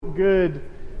good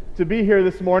to be here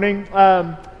this morning.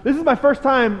 This is my first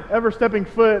time ever stepping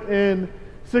foot in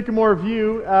Sycamore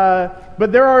View,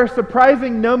 but there are a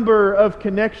surprising number of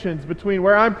connections between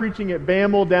where I'm preaching at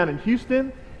BAML down in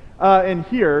Houston and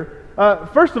here.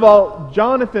 First of all,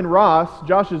 Jonathan Ross,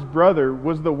 Josh's brother,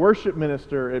 was the worship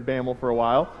minister at BAML for a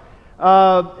while.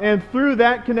 And through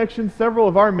that connection, several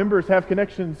of our members have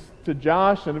connections to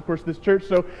Josh and, of course, this church.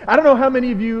 So I don't know how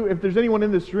many of you, if there's anyone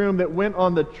in this room that went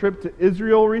on the trip to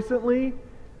Israel recently.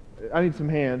 I need some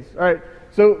hands. All right.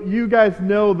 So you guys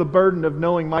know the burden of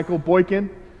knowing Michael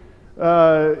Boykin.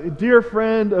 A dear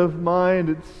friend of mine.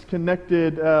 It's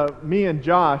connected me and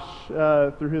Josh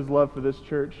through his love for this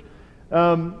church.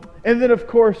 And then, of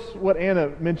course, what Anna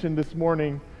mentioned this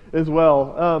morning as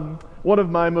well. One of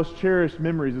my most cherished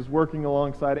memories is working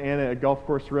alongside Anna at Golf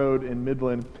Course Road in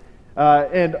Midland.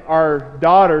 And our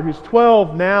daughter, who's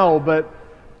 12 now, but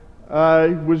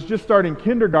was just starting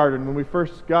kindergarten when we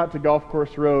first got to Golf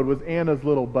Course Road, was Anna's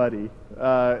little buddy.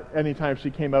 Anytime she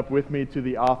came up with me to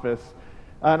the office.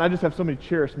 And I just have so many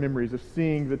cherished memories of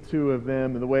seeing the two of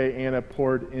them and the way Anna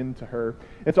poured into her.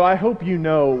 And so I hope you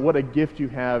know what a gift you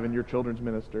have in your children's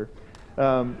minister.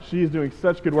 She is doing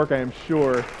such good work, I am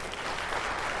sure.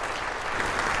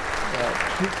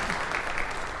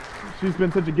 She's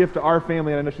been such a gift to our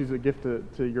family, and I know she's a gift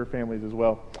to your families as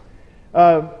well.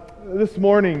 This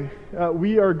morning,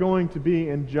 we are going to be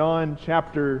in John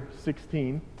chapter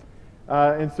 16.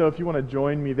 And so if you want to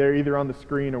join me there, either on the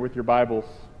screen or with your Bibles,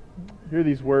 hear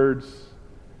these words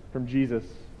from Jesus.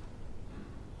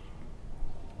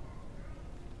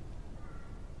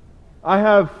 I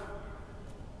have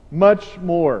much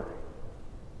more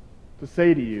to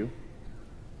say to you,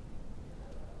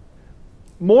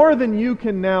 more than you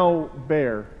can now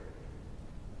bear.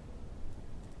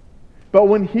 But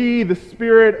when He, the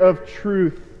Spirit of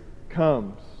truth,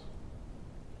 comes,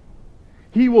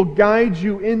 He will guide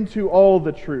you into all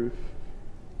the truth.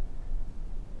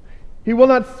 He will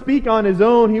not speak on His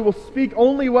own. He will speak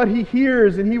only what He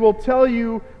hears, and He will tell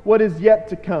you what is yet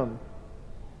to come.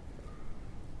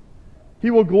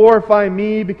 He will glorify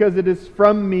Me, because it is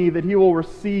from Me that He will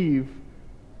receive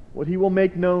what He will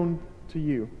make known to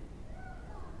you.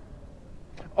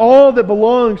 All that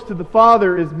belongs to the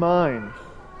Father is mine.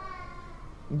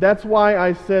 That's why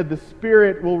I said the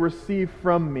Spirit will receive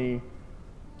from Me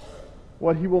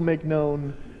what He will make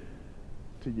known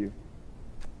to you.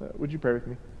 Would you pray with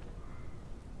me?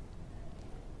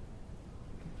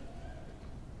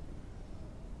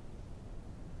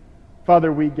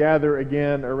 Father, we gather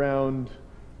again around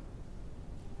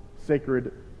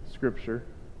sacred Scripture,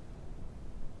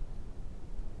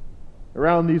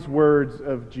 around these words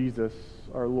of Jesus,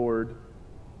 our Lord,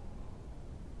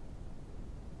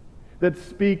 that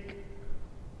speak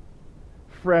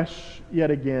fresh yet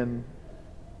again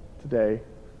today.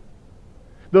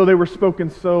 Though they were spoken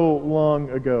so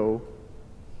long ago,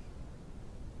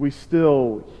 we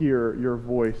still hear Your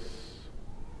voice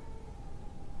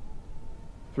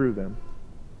through them.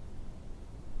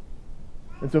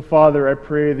 And so, Father, I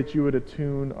pray that You would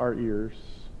attune our ears,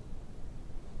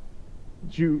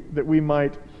 that we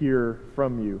might hear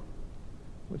from You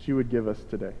what You would give us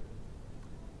today.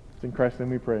 It's in Christ's name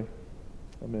we pray.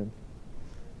 Amen.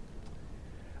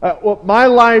 Well, my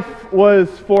life was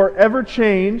forever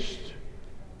changed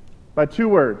by two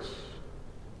words.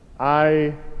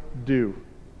 I do.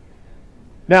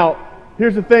 Now,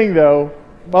 here's the thing though.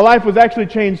 My life was actually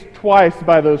changed twice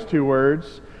by those two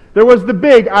words. There was the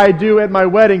big I do at my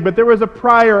wedding, but there was a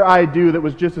prior I do that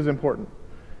was just as important.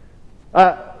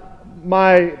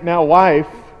 My now wife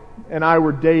and I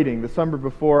were dating the summer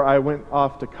before I went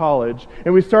off to college,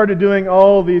 and we started doing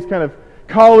all these kind of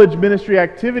college ministry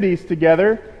activities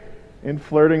together and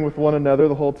flirting with one another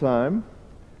the whole time.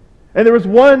 And there was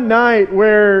one night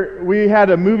where we had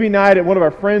a movie night at one of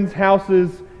our friends'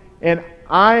 houses, and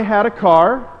I had a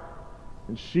car,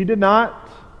 and she did not,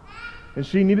 and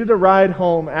she needed a ride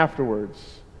home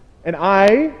afterwards. And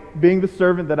I, being the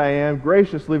servant that I am,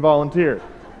 graciously volunteered.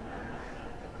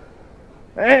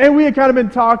 And we had kind of been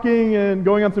talking and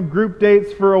going on some group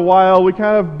dates for a while. We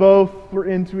kind of both were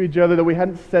into each other, though we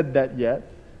hadn't said that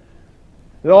yet.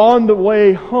 And on the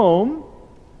way home,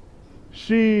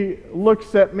 she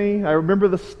looks at me. I remember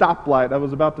the stoplight I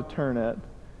was about to turn at.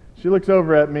 She looks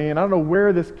over at me, and I don't know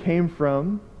where this came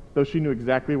from, though she knew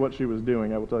exactly what she was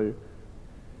doing, I will tell you.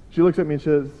 She looks at me and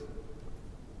says,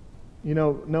 "You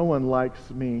know, no one likes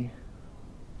me."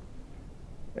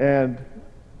 And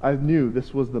I knew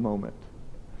this was the moment.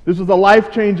 This was a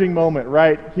life-changing moment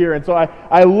right here. And so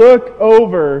I look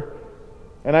over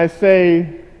and I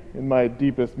say, in my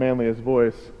deepest, manliest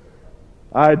voice,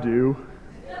 "I do."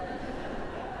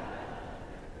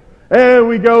 And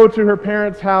we go to her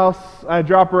parents' house. I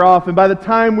drop her off. And by the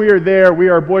time we are there, we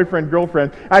are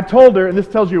boyfriend-girlfriend. I told her, and this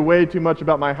tells you way too much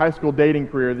about my high school dating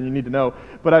career than you need to know,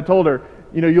 but I told her,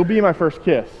 you'll be my first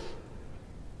kiss.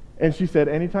 And she said,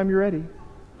 anytime you're ready.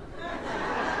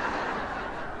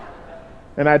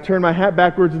 And I turned my hat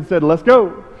backwards and said, let's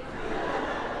go.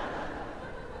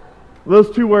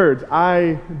 Those two words,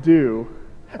 I do.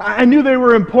 I knew they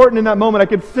were important in that moment. I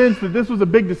could sense that this was a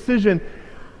big decision.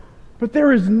 But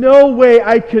there is no way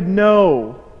I could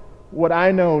know what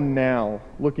I know now,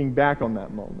 looking back on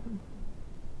that moment.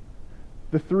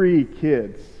 The 3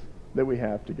 kids that we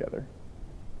have together.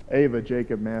 Ava,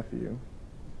 Jacob, Matthew.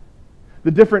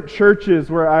 The different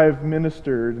churches where I've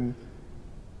ministered and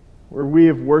where we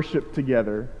have worshiped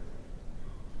together.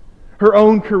 Her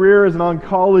own career as an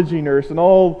oncology nurse and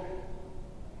all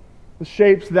the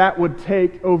shapes that would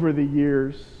take over the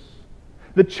years.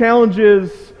 The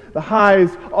challenges, the highs,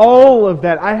 all of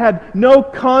that. I had no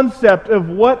concept of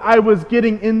what I was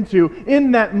getting into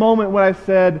in that moment when I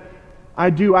said, I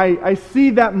do. I see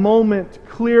that moment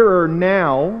clearer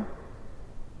now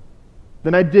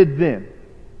than I did then.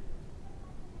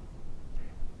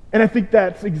 And I think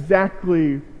that's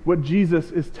exactly what Jesus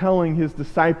is telling His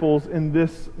disciples in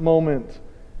this moment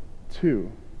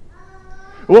too.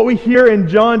 What we hear in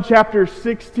John chapter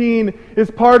 16 is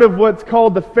part of what's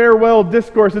called the farewell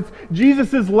discourse. It's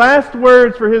Jesus' last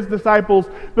words for His disciples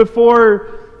before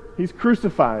He's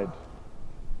crucified.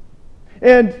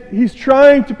 And He's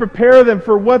trying to prepare them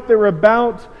for what they're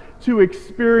about to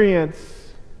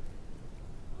experience.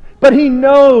 But He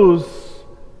knows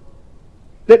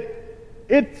that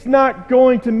it's not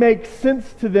going to make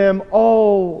sense to them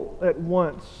all at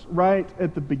once, right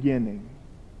at the beginning.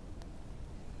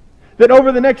 That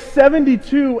over the next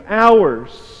 72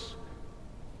 hours,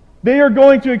 they are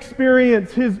going to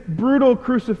experience His brutal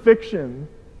crucifixion.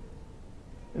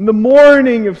 In the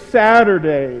morning of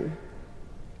Saturday, and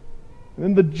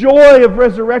then the joy of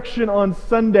resurrection on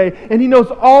Sunday, and He knows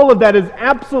all of that is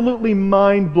absolutely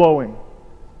mind-blowing.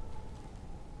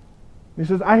 He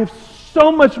says, I have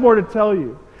so much more to tell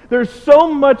you. There's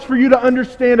so much for you to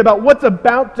understand about what's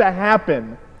about to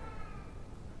happen.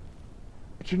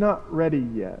 But you're not ready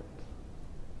yet.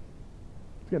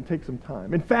 It's going to take some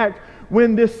time. In fact,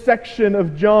 when this section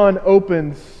of John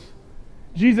opens,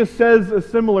 Jesus says a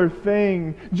similar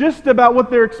thing just about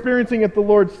what they're experiencing at the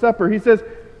Lord's Supper. He says,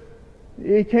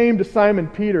 He came to Simon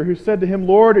Peter, who said to Him,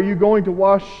 Lord, are you going to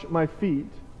wash my feet?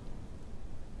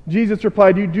 Jesus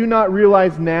replied, you do not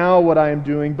realize now what I am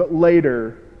doing, but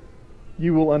later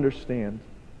you will understand.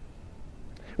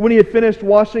 When He had finished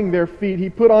washing their feet, He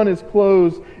put on His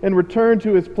clothes and returned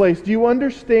to His place. Do you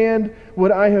understand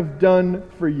what I have done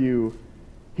for you?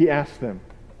 He asked them.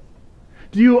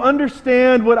 Do you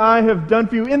understand what I have done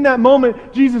for you? In that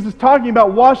moment, Jesus is talking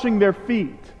about washing their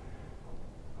feet.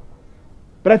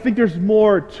 But I think there's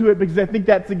more to it, because I think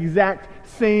that's the exact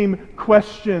same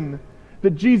question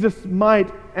that Jesus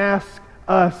might ask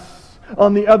us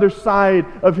on the other side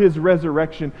of His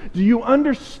resurrection. Do you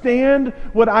understand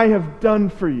what I have done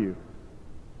for you?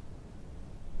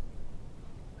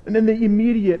 And in the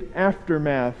immediate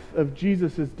aftermath of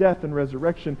Jesus' death and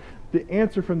resurrection, the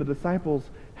answer from the disciples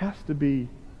has to be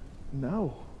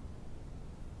no.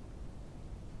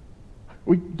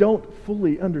 We don't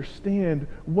fully understand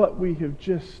what we have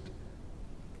just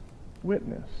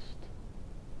witnessed.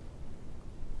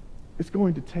 It's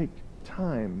going to take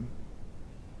time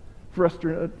for us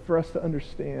to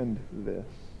understand this.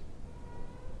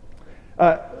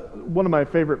 One of my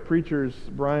favorite preachers,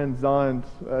 Brian Zahnd,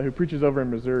 who preaches over in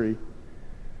Missouri,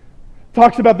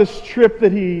 talks about this trip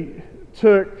that he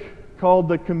took called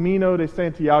the Camino de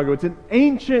Santiago. It's an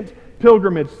ancient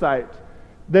pilgrimage site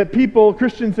that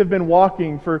Christians have been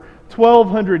walking for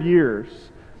 1,200 years.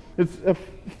 It's a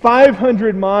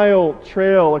 500-mile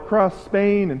trail across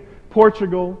Spain and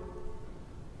Portugal.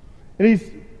 And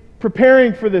he's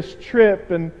preparing for this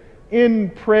trip, and in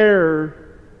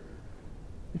prayer,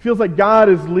 he feels like God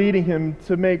is leading him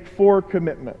to make 4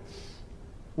 commitments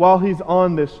while he's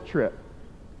on this trip.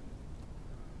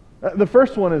 The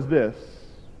first one is this.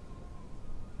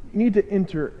 You need to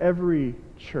enter every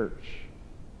church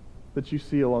that you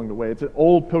see along the way. It's an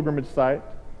old pilgrimage site,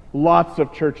 lots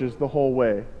of churches the whole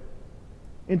way.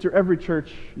 Enter every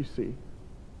church you see.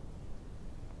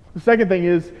 The second thing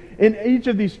is, in each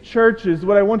of these churches,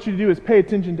 what I want you to do is pay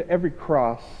attention to every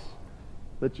cross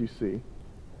that you see.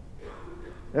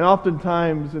 And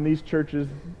oftentimes in these churches,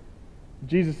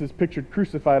 Jesus is pictured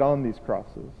crucified on these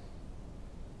crosses.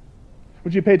 I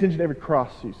want you to pay attention to every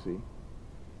cross you see.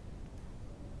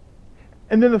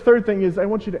 And then the third thing is, I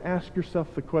want you to ask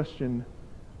yourself the question,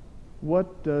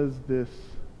 what does this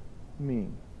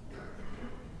mean?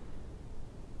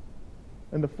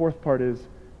 And the fourth part is,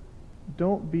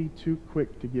 don't be too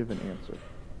quick to give an answer.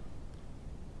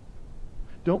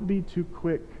 Don't be too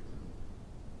quick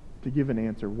to give an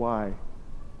answer. Why?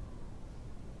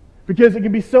 Because it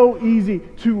can be so easy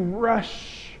to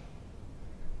rush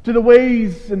to the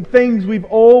ways and things we've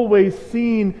always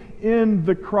seen in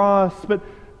the cross. But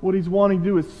what he's wanting to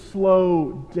do is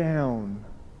slow down,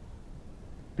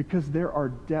 because there are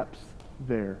depths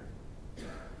there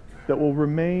that will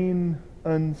remain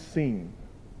unseen.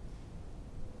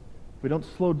 We don't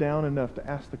slow down enough to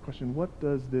ask the question, what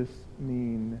does this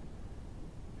mean?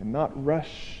 And not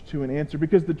rush to an answer.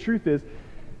 Because the truth is,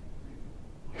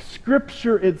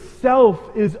 Scripture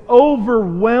itself is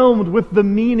overwhelmed with the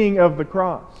meaning of the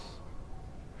cross.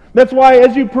 That's why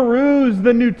as you peruse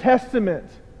the New Testament,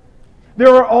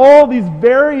 there are all these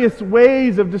various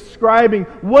ways of describing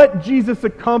what Jesus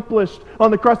accomplished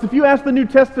on the cross. If you ask the New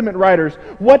Testament writers,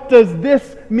 what does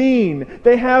this mean?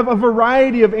 They have a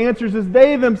variety of answers as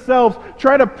they themselves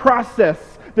try to process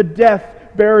the death,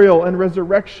 burial, and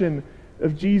resurrection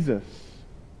of Jesus.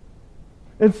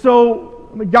 And so,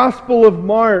 in the Gospel of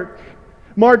Mark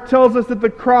tells us that the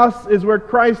cross is where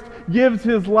Christ gives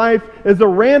His life as a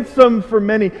ransom for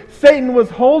many. Satan was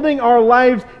holding our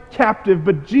lives captive,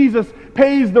 but Jesus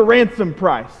pays the ransom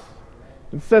price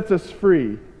and sets us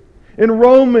free. In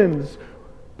Romans,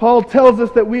 Paul tells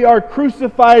us that we are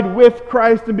crucified with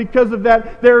Christ, and because of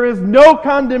that, there is no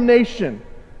condemnation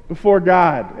before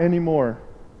God anymore.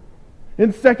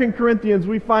 In 2 Corinthians,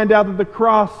 we find out that the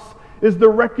cross is the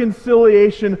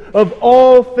reconciliation of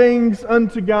all things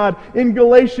unto God. In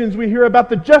Galatians, we hear about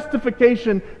the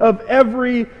justification of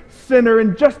every sinner,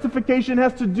 and justification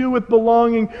has to do with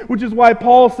belonging, which is why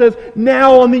Paul says,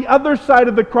 now on the other side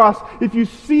of the cross, if you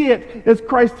see it as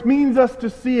Christ means us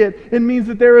to see it, it means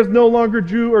that there is no longer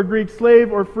Jew or Greek,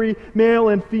 slave or free, male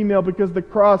and female, because the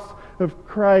cross of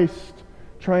Christ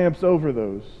triumphs over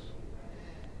those.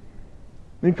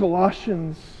 In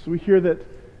Colossians, we hear that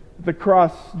the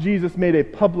cross, Jesus made a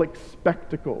public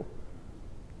spectacle.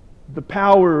 The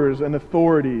powers and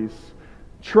authorities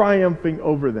triumphing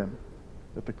over them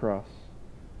at the cross.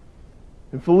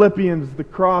 In Philippians, the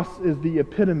cross is the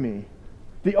epitome,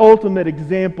 the ultimate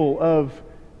example of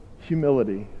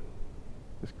humility,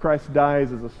 as Christ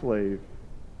dies as a slave.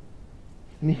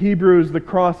 In Hebrews, the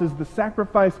cross is the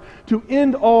sacrifice to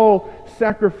end all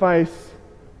sacrifice.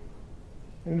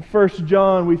 In 1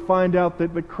 John, we find out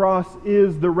that the cross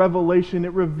is the revelation.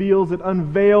 It reveals, it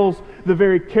unveils the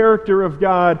very character of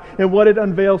God. And what it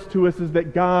unveils to us is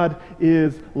that God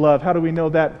is love. How do we know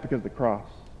that? Because of the cross.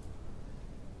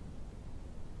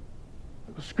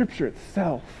 Scripture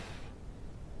itself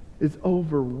is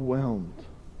overwhelmed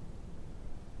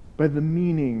by the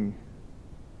meaning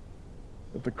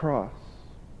of the cross.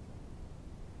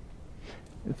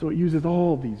 And so it uses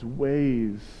all these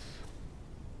ways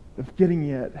of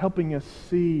helping us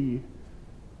see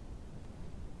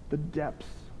the depths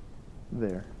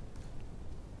there.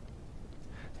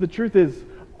 The truth is,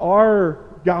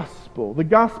 our gospel, the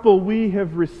gospel we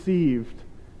have received,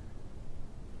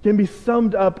 can be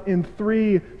summed up in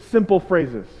 3 simple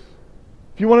phrases.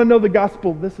 If you want to know the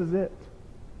gospel, this is it.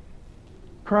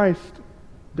 Christ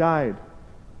died.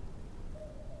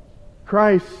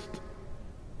 Christ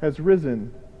has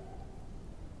risen.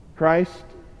 Christ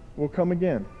will come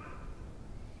again.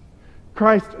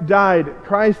 Christ died.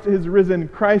 Christ is risen.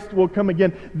 Christ will come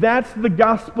again. That's the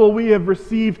gospel we have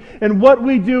received. And what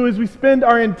we do is we spend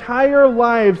our entire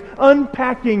lives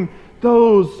unpacking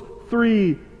those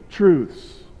 3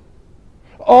 truths.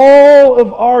 All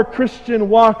of our Christian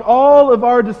walk, all of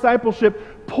our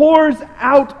discipleship pours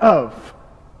out of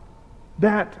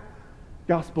that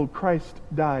gospel. Christ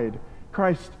died.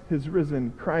 Christ has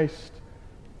risen. Christ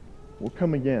will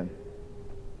come again.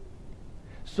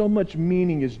 So much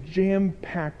meaning is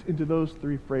jam-packed into those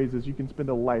 3 phrases. You can spend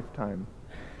a lifetime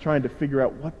trying to figure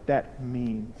out what that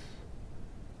means.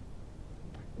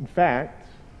 In fact,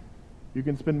 you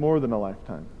can spend more than a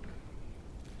lifetime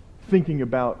thinking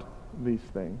about these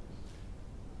things.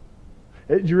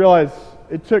 Did you realize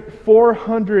it took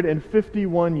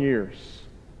 451 years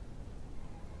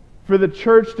for the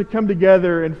church to come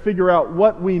together and figure out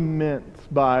what we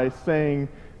meant by saying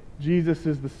Jesus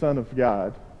is the Son of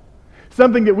God?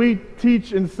 Something that we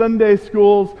teach in Sunday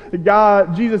schools,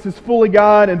 that Jesus is fully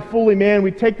God and fully man.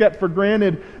 We take that for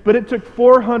granted. But it took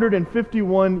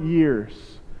 451 years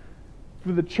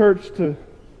for the church to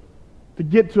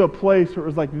get to a place where it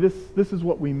was like, this is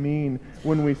what we mean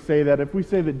when we say that. If we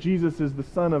say that Jesus is the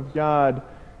Son of God,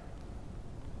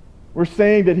 we're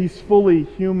saying that He's fully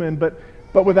human, but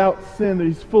without sin, that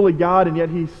He's fully God, and yet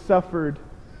He suffered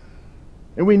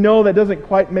And we know that doesn't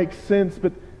quite make sense,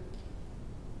 but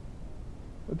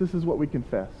this is what we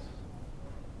confess.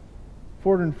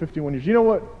 451 years. You know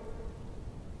what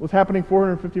was happening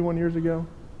 451 years ago?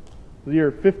 The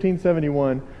year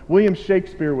 1571. William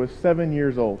Shakespeare was 7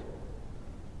 years old.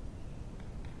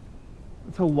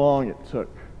 That's how long it took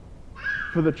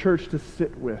for the church to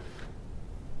sit with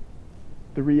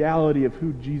the reality of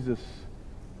who Jesus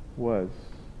was.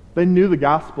 They knew the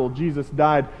gospel. Jesus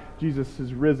died. Jesus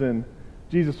is risen.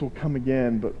 Jesus will come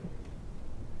again. But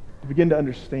to begin to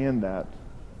understand that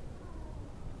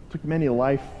took many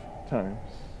lifetimes.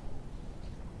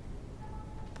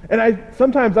 And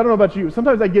sometimes, I don't know about you,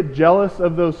 sometimes I get jealous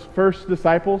of those first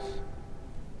disciples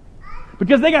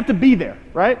because they got to be there,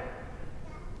 right?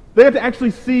 They got to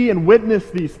actually see and witness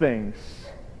these things.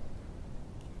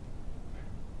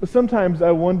 But sometimes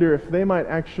I wonder if they might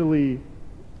actually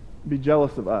be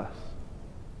jealous of us.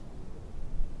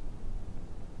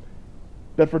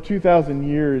 That for 2,000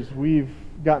 years we've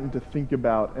gotten to think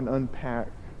about and unpack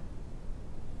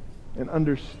and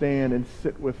understand and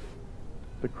sit with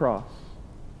the cross.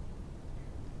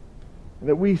 And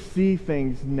that we see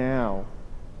things now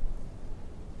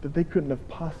that they couldn't have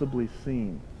possibly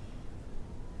seen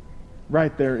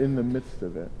right there in the midst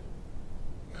of it.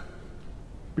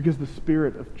 Because the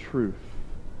Spirit of truth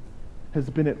has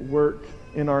been at work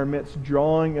in our midst,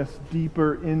 drawing us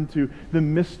deeper into the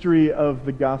mystery of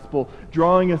the gospel,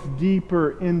 drawing us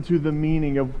deeper into the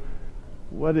meaning of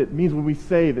what it means when we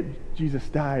say that Jesus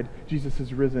died, Jesus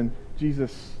is risen,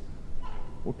 Jesus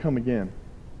will come again.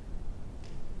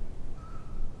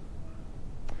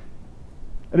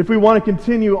 And if we want to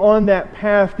continue on that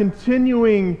path,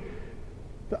 continuing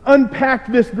to unpack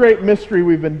this great mystery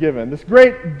we've been given, this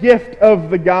great gift of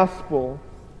the gospel,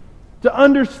 to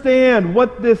understand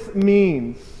what this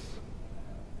means,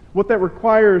 what that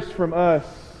requires from us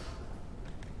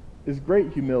is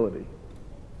great humility.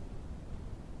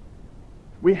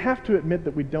 We have to admit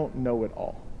that we don't know it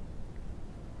all.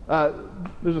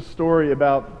 There's a story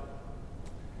about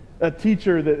a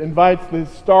teacher that invites the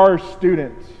star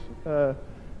student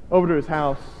over to his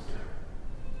house.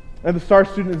 And the star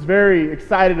student is very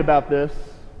excited about this.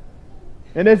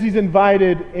 And as he's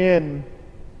invited in,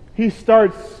 he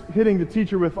starts hitting the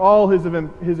teacher with all his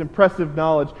impressive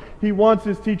knowledge. He wants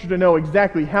his teacher to know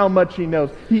exactly how much he knows.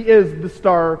 He is the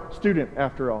star student,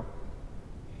 after all.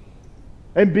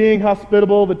 And being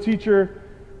hospitable, the teacher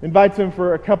invites him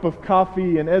for a cup of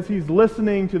coffee. And as he's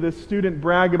listening to this student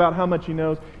brag about how much he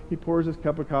knows, he pours his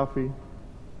cup of coffee.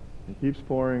 He keeps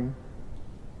pouring,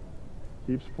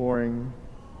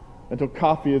 until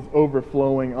coffee is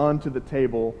overflowing onto the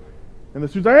table. And the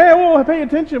student's like, "Hey, whoa, pay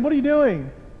attention, what are you doing?"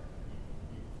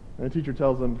 And the teacher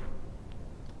tells him,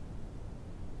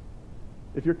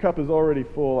 "If your cup is already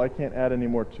full, I can't add any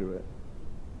more to it.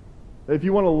 If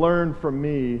you want to learn from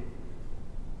me,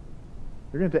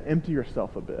 you're going to have to empty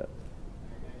yourself a bit.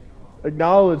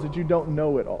 Acknowledge that you don't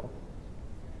know it all."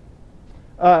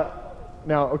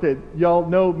 Now, okay, y'all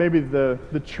know maybe the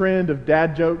trend of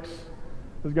dad jokes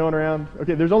is going around.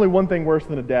 Okay, there's only one thing worse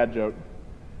than a dad joke.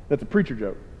 That's a preacher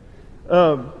joke.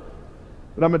 But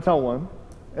I'm going to tell one.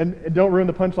 And don't ruin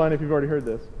the punchline if you've already heard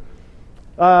this.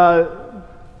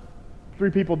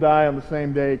 3 people die on the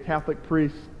same day: Catholic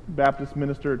priest, Baptist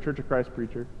minister, Church of Christ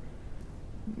preacher.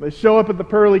 They show up at the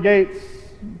pearly gates.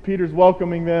 Peter's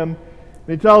welcoming them. And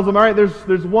he tells them, "All right,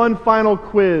 there's one final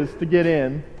quiz to get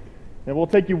in. And we'll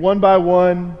take you one by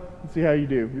one and see how you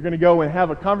do. You're going to go and have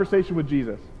a conversation with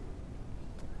Jesus."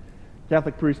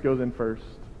 Catholic priest goes in first.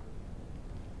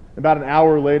 About an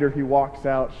hour later, he walks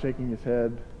out shaking his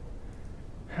head.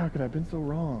 "How could I have been so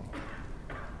wrong?"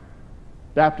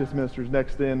 Baptist minister's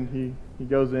next in. He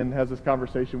goes in, has this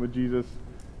conversation with Jesus.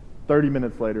 30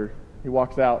 minutes later, he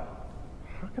walks out.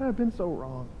 "How could I have been so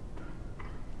wrong?"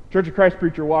 Church of Christ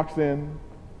preacher walks in.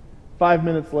 5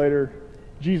 minutes later,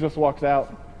 Jesus walks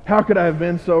out. "How could I have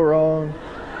been so wrong?"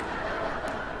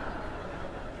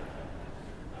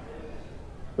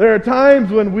 There are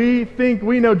times when we think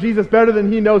we know Jesus better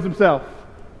than He knows Himself.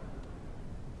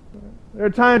 There are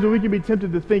times when we can be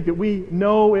tempted to think that we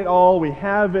know it all, we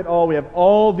have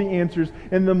all the answers.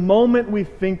 And the moment we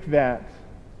think that,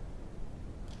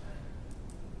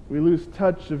 we lose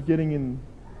touch of getting in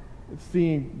and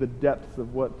seeing the depths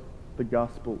of what the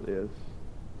gospel is.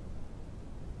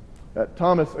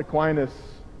 Thomas Aquinas,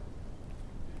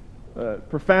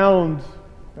 profound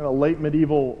late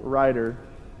medieval writer,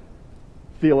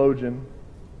 theologian,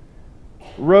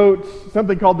 wrote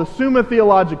something called the Summa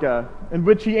Theologica, in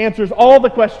which he answers all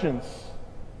the questions.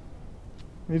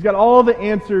 And he's got all the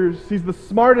answers. He's the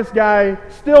smartest guy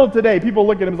still today. People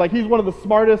look at him as like he's one of the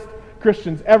smartest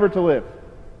Christians ever to live.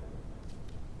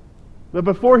 But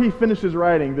before he finishes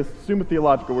writing this Summa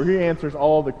Theologica, where he answers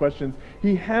all the questions,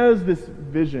 he has this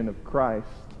vision of Christ,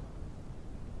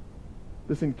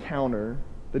 this encounter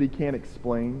that he can't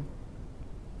explain.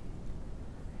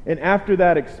 And after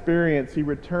that experience, he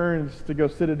returns to go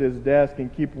sit at his desk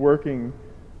and keep working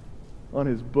on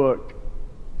his book,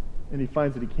 and he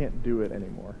finds that he can't do it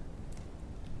anymore.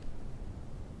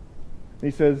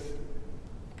 And he says,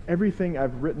 everything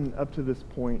I've written up to this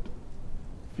point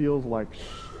feels like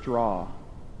straw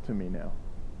to me now.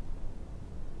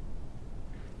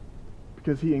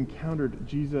 Because he encountered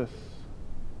Jesus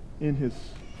in his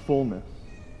fullness.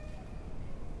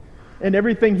 And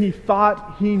everything he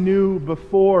thought he knew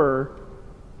before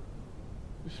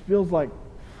just feels like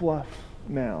fluff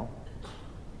now.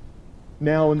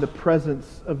 Now in the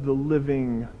presence of the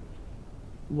living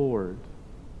Lord.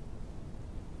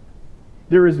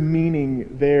 There is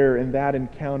meaning there in that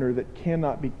encounter that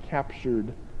cannot be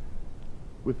captured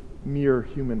with mere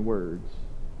human words.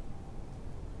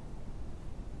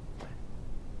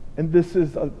 And this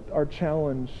is our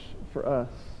challenge for us.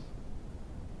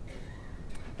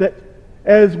 That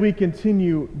as we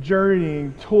continue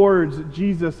journeying towards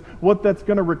Jesus, what that's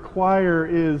going to require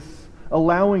is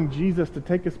allowing Jesus to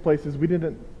take us places we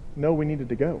didn't know we needed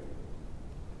to go.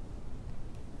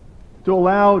 To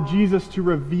allow Jesus to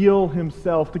reveal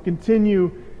himself, to continue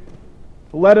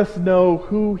to let us know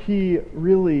who he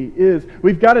really is.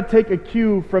 We've got to take a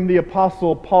cue from the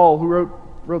Apostle Paul, who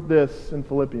wrote this in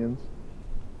Philippians.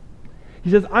 He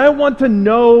says, I want to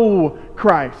know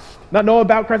Christ. Not know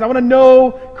about Christ. I want to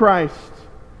know Christ.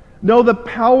 Know the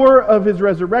power of his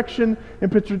resurrection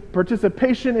and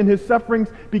participation in his sufferings,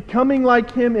 becoming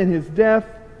like him in his death,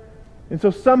 and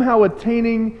so somehow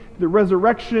attaining the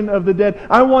resurrection of the dead.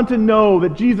 I want to know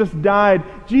that Jesus died,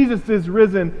 Jesus is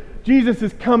risen, Jesus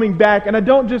is coming back, and I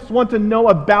don't just want to know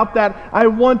about that, I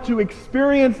want to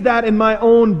experience that in my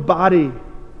own body.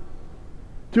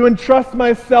 To entrust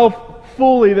myself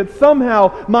fully, that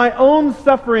somehow my own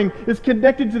suffering is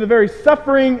connected to the very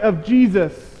suffering of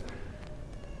Jesus,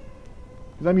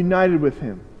 because I'm united with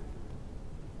him.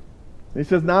 And he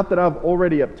says, not that I've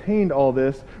already obtained all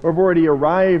this, or have already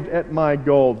arrived at my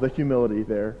goal, the humility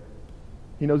there.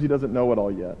 He knows he doesn't know it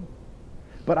all yet.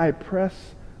 But I press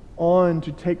on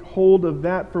to take hold of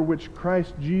that for which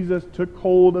Christ Jesus took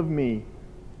hold of me.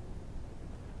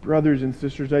 Brothers and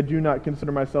sisters, I do not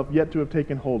consider myself yet to have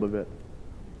taken hold of it.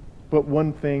 But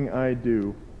one thing I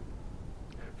do,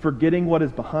 forgetting what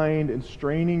is behind and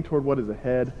straining toward what is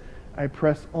ahead, I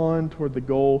press on toward the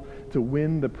goal to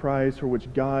win the prize for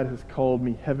which God has called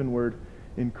me heavenward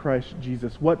in Christ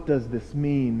Jesus. What does this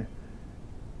mean?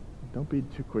 Don't be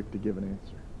too quick to give an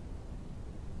answer.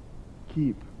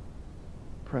 Keep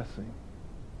pressing.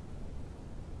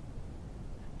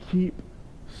 Keep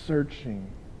searching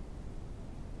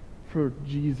for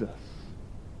Jesus,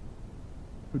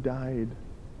 who died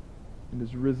and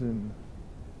is risen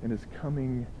and is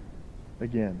coming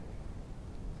again.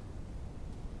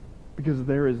 Because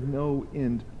there is no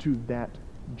end to that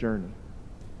journey.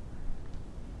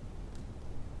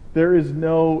 There is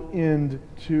no end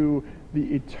to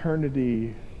the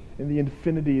eternity and the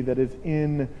infinity that is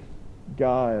in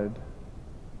God.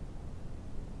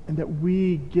 And that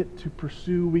we get to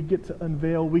pursue, we get to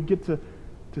unveil, we get to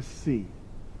see.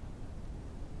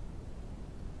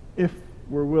 If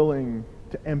we're willing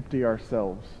to empty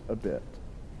ourselves a bit.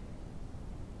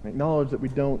 Acknowledge that we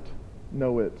don't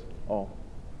know it all.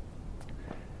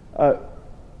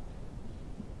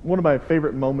 One of my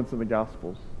favorite moments in the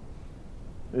Gospels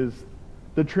is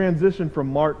the transition from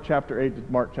Mark chapter 8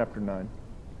 to Mark chapter 9.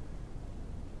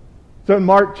 So in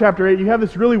Mark chapter 8, you have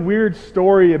this really weird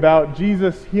story about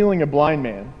Jesus healing a blind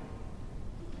man.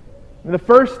 And the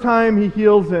first time he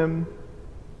heals him,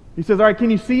 he says, all right, can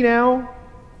you see now?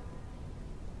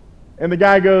 And the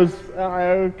guy goes,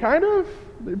 kind of.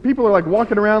 People are like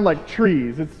walking around like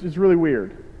trees. It's really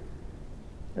weird.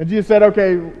 And Jesus said,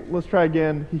 okay, let's try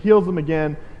again. He heals him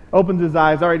again, opens his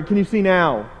eyes. All right, can you see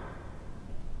now?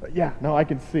 Yeah, no, I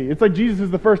can see. It's like Jesus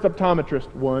is the first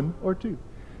optometrist, 1 or 2.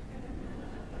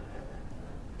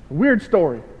 Weird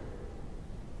story.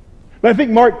 But I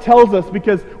think Mark tells us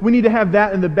because we need to have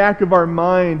that in the back of our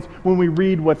minds when we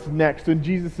read what's next, in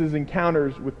Jesus'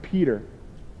 encounters with Peter.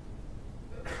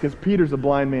 Because Peter's a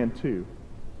blind man too.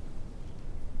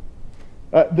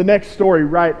 The next story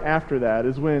right after that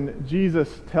is when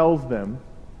Jesus tells them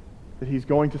that he's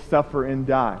going to suffer and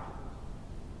die.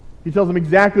 He tells them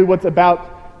exactly what's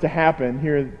about to happen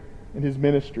here in his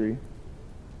ministry.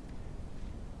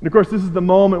 And of course, this is the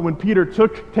moment when Peter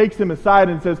takes him aside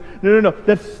and says, no,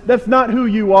 that's not who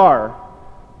you are.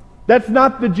 That's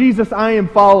not the Jesus I am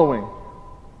following.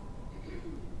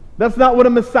 That's not what a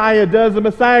Messiah does. A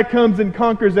Messiah comes and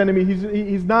conquers enemies.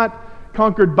 He's not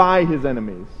conquered by his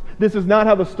enemies. This is not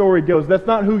how the story goes. That's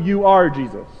not who you are,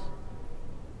 Jesus.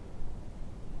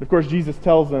 Of course, Jesus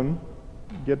tells them,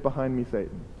 "Get behind me,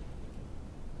 Satan."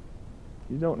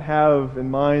 You don't have in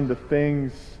mind the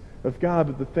things of God,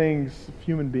 but the things of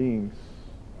human beings.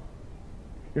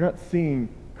 You're not seeing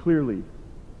clearly,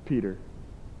 Peter.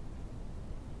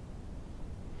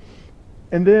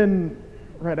 And then,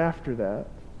 right after that,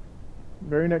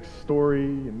 very next story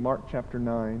in Mark chapter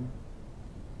 9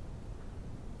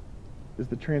 is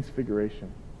the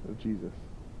transfiguration of Jesus.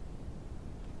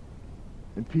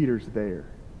 And Peter's there.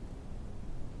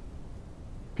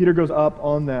 Peter goes up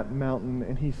on that mountain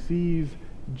and he sees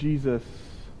Jesus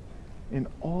in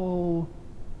all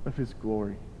of his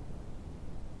glory.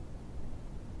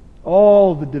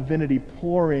 All the divinity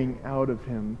pouring out of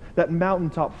him. That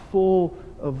mountaintop full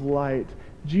of light.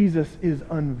 Jesus is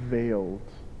unveiled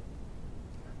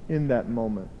in that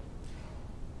moment.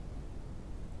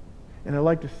 And I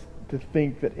like to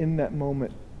think that in that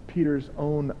moment, Peter's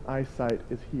own eyesight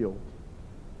is healed.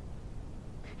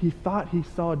 He thought he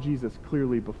saw Jesus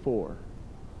clearly before.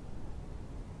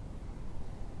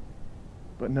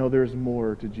 But no, there's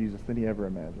more to Jesus than he ever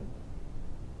imagined.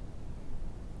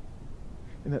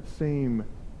 And that same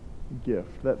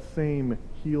gift, that same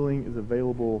healing is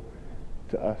available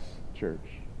to us,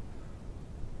 church.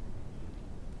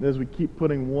 And as we keep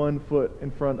putting one foot in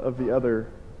front of the other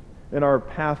in our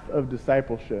path of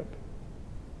discipleship,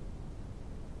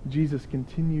 Jesus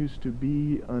continues to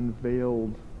be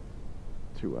unveiled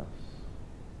to us.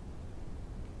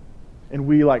 And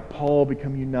we, like Paul,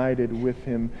 become united with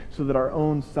him so that our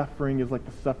own suffering is like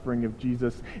the suffering of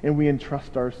Jesus, and we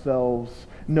entrust ourselves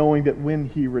knowing that when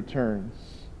he returns,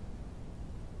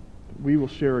 we will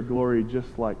share a glory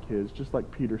just like his, just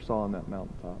like Peter saw on that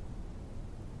mountaintop.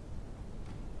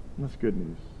 And that's good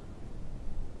news.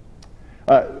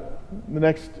 The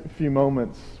next few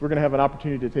moments, we're going to have an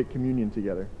opportunity to take communion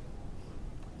together.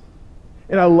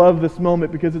 And I love this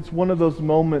moment because it's one of those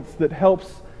moments that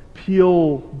helps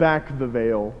peel back the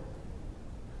veil.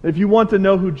 If you want to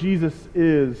know who Jesus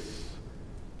is,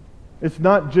 it's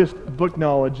not just book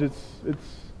knowledge, it's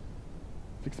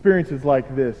experiences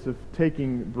like this of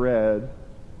taking bread,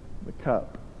 the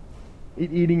cup,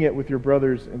 eating it with your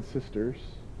brothers and sisters.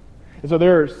 And so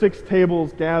there are 6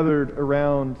 tables gathered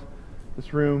around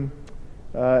this room.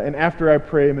 And after I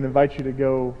pray, I'm going to invite you to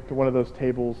go to one of those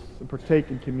tables and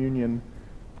partake in communion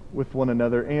with one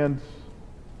another and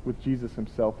with Jesus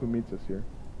himself who meets us here.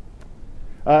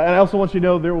 And I also want you to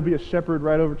know there will be a shepherd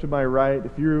right over to my right.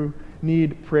 If you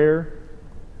need prayer,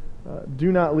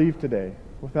 do not leave today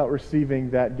without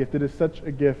receiving that gift. It is such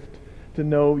a gift to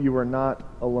know you are not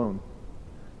alone.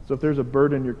 So if there's a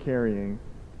burden you're carrying,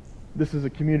 this is a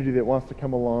community that wants to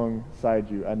come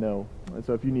alongside you, I know. And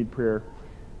so if you need prayer,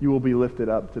 you will be lifted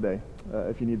up today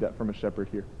if you need that from a shepherd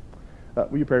here.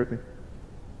 Will you pray with me?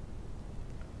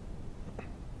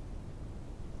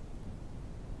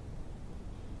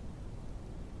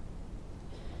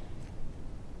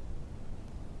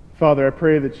 Father, I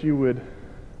pray that you would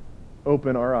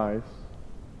open our eyes.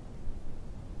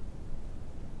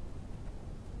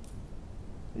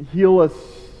 Heal us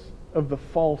of the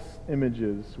false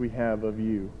images we have of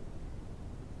you.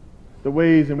 The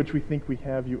ways in which we think we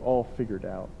have you all figured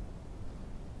out.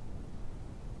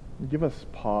 Give us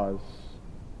pause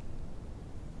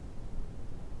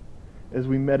as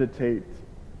we meditate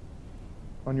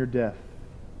on your death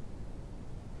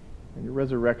and your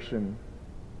resurrection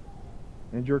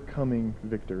and your coming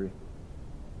victory.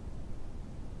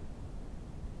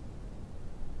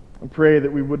 And pray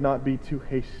that we would not be too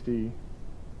hasty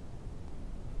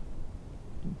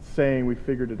saying we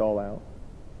figured it all out.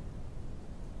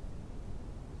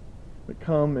 But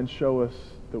come and show us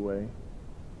the way.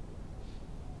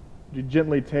 Would you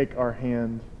gently take our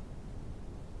hand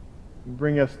and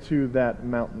bring us to that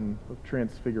mountain of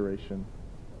transfiguration,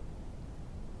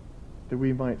 that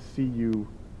we might see you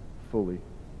fully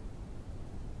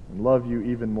and love you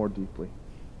even more deeply.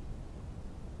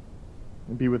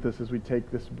 And be with us as we take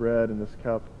this bread and this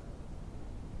cup,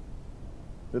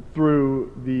 that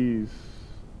through these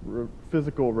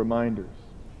physical reminders,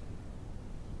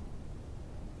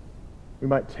 we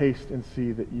might taste and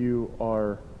see that you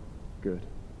are good.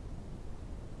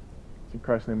 It's in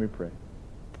Christ's name we pray.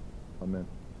 Amen.